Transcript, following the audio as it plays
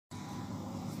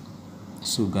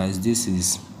So guys, this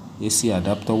is AC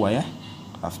adapter wire.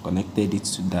 I've connected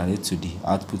it direct to the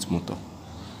output motor.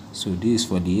 So this is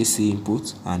for the AC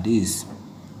input, and this is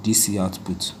DC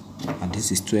output, and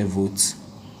this is 12 volts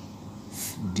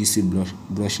DC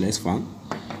brushless fan.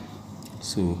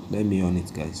 So let me on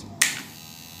it, guys.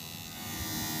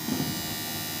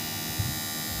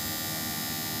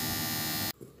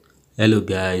 Hello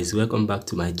guys, welcome back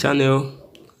to my channel,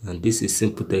 and this is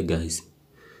Simple Tech, guys.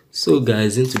 So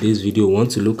guys, in today's video we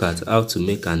want to look at how to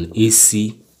make an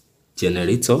AC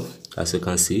generator. As you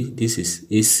can see, this is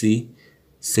AC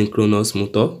synchronous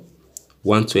motor,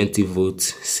 120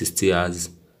 volts, 60 hours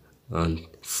and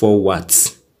 4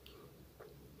 watts.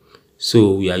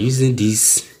 So we are using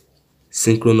this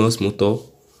synchronous motor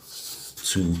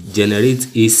to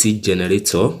generate AC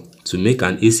generator, to make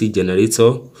an AC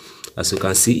generator. As you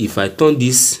can see, if I turn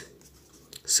this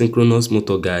synchronous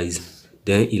motor, guys,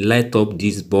 then it light up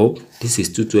this bulb. This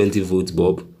is 220 volt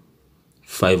bulb,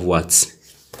 5 watts.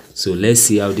 So let's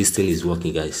see how this thing is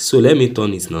working, guys. So let me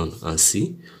turn it now and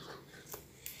see.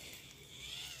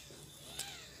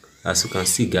 As you can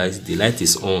see, guys, the light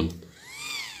is on.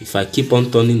 If I keep on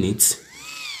turning it,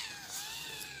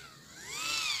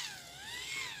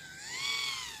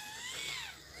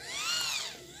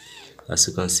 as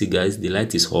you can see, guys, the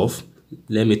light is off.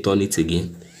 Let me turn it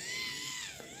again.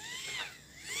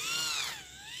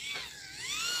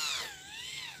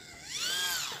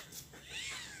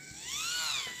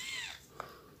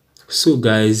 So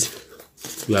guys,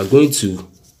 we are going to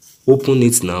open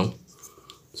it now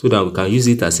so that we can use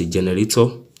it as a generator.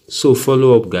 So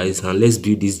follow up, guys, and let's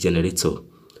build this generator.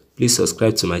 Please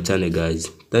subscribe to my channel, guys.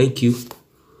 Thank you.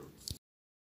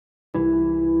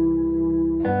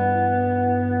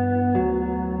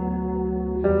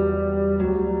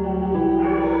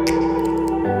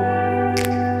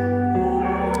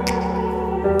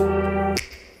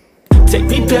 Take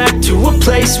me back to a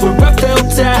place where I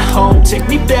felt at home. Take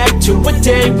me back to a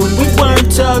day when we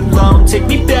weren't alone. Take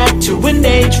me back to an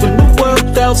age when the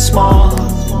world felt small.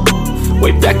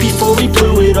 Way back before we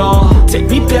blew it all. Take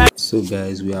me back. So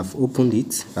guys, we have opened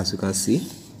it. As you can see,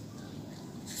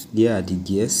 here are the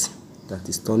gears that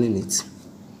is turning it.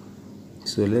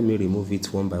 So let me remove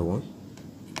it one by one.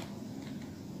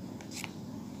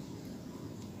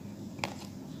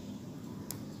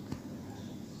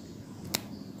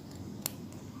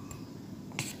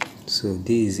 So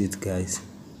this is it, guys,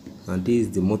 and this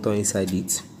is the motor inside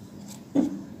it.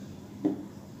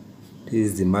 This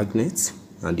is the magnet,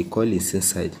 and the coil is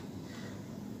inside.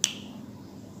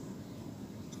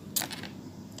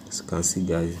 As you can see,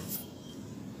 guys.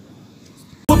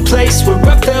 A place where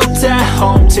I felt at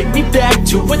home. Take me back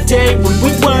to a day when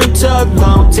we weren't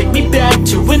alone. Take me back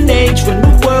to an age when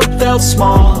the world felt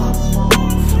small.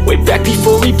 Way back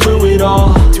before we blew it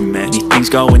all. Too many things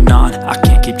going on, I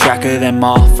can't keep track of them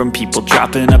all. From people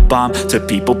dropping a bomb to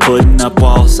people putting up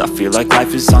walls. I feel like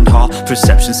life is on hold,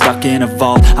 perception stuck in a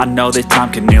vault. I know that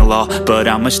time can heal all, but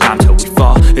how much time till we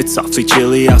fall? It's awfully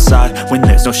chilly outside, when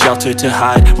there's no shelter to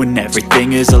hide. When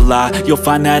everything is a lie, you'll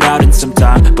find that out in some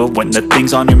time. But when the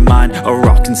things on your mind are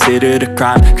all considered a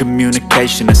crime,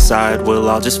 communication aside, we'll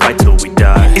all just fight till we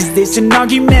die. Is this an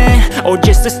argument, or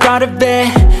just the start of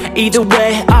it? Either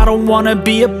way, I don't wanna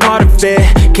be a part of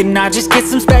it. Can I just get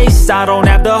some space? I don't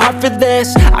have the heart for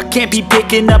this. I can't be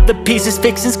picking up the pieces,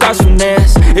 fixing scars from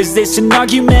this. Is this an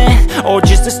argument, or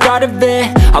just the start of it?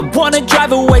 I wanna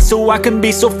drive away so I can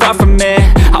be so far from it.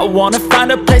 I wanna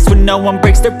find a place where no one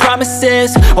breaks their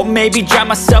promises. Or maybe drown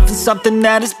myself in something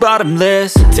that is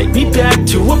bottomless. Take me back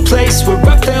to a place where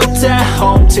I felt at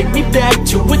home. Take me back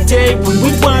to a day when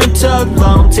we weren't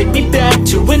alone. Take me back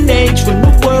to an age when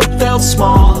the world felt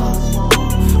small.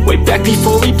 Way back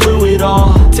before we blew it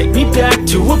all. Take me back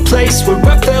to a place where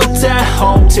I felt at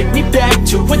home. Take me back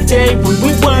to a day when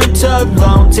we weren't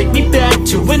alone. Take me back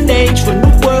to an age when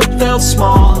the world felt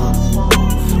small.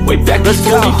 Way back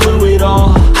before we blew it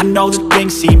all. I know that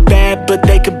things seem bad, but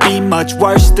they could be much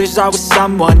worse. There's always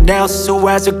someone else who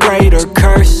has a greater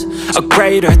curse, a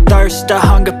greater thirst, a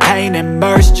hunger, pain, and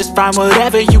mercy. Just find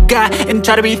whatever you got and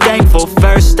try to be thankful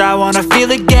first. I wanna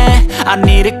feel again, I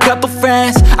need a couple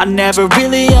friends. I never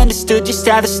really understood just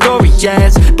how the story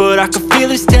ends, but I can feel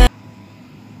this tension.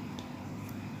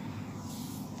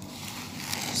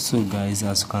 So guys,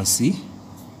 as you can see,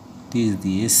 this is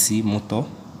the AC motor,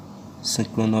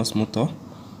 synchronous motor,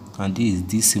 and this is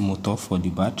DC motor for the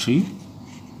battery.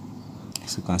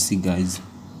 As you can see, guys,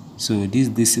 so this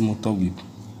DC motor will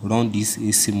run this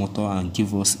AC motor and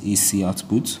give us AC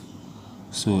output.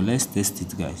 So let's test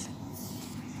it, guys.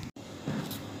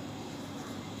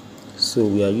 So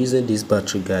we are using this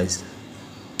battery, guys,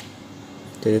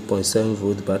 3.7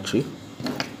 volt battery.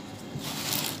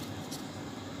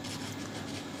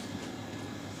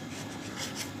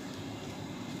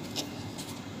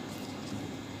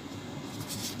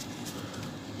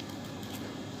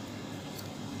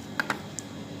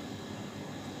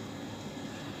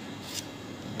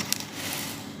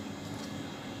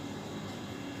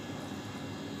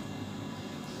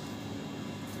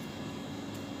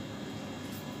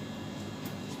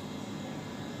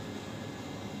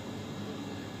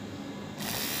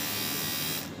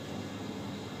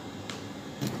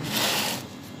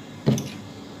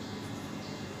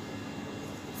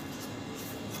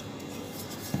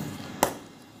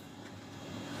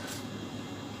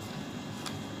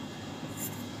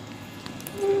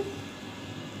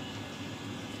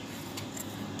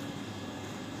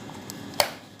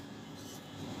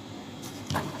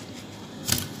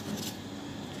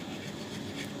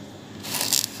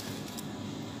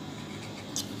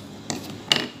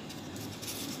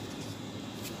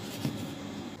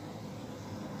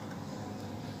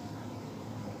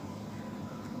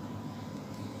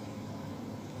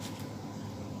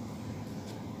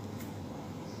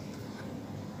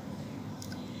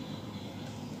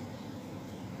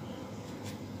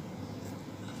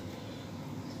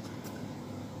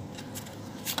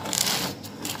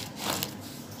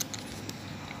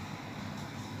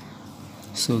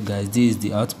 So guys, this is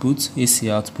the output,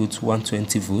 AC output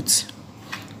 120 volts,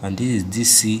 and this is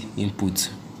DC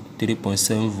input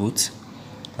 3.7 volts.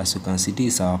 As you can see,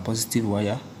 this is our positive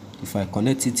wire. If I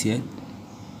connect it here,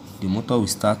 the motor will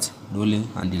start rolling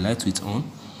and the light will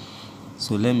on.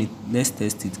 So let's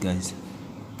test it, guys.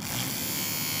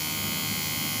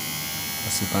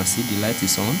 As you can see, the light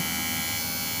is on.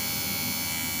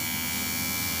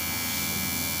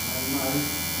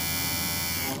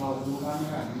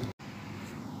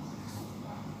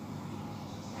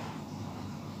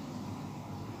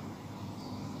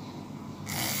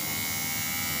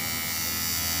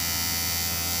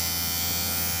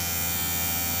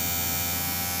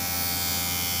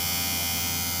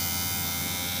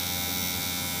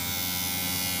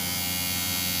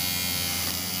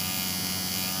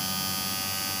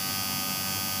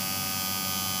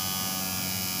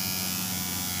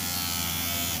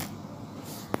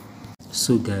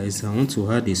 So guys, I want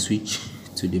to add a switch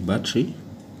to the battery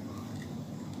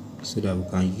so that we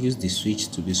can use the switch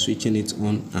to be switching it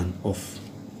on and off.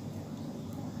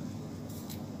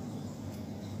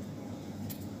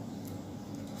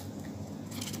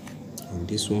 And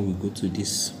this one will go to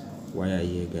this wire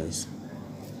here, guys.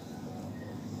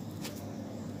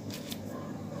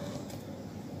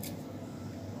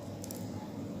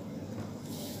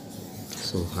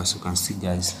 So as you can see,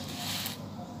 guys,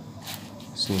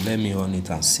 so let me on it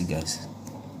and see, guys.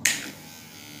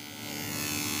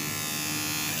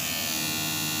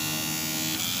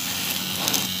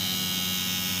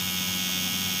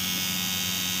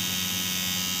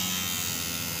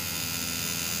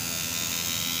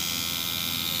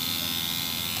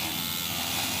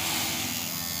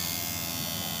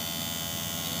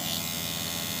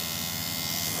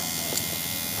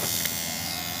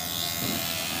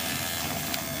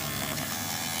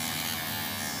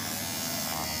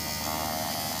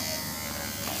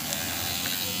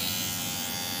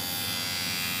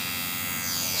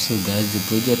 So guys, the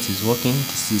project is working.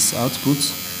 This is output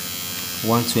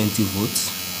 120 volts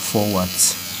 4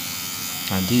 watts,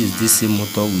 and this is DC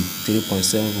motor with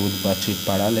 3.7 volt battery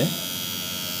parallel.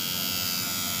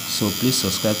 So please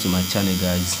subscribe to my channel,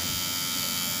 guys.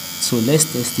 So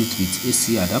let's test it with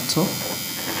AC adapter.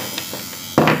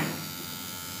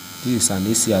 This is an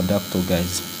AC adapter,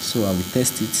 guys. So I will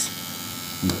test it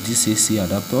with this AC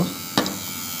adapter.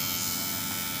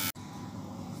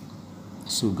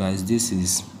 So guys, this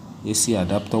is AC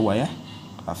adapter wire.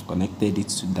 I've connected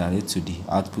it direct to the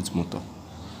output motor.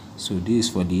 So this is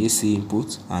for the AC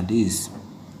input, and this is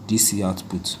DC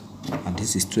output, and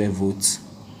this is 12 volts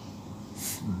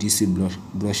DC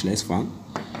brushless fan.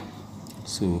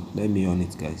 So let me on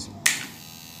it, guys.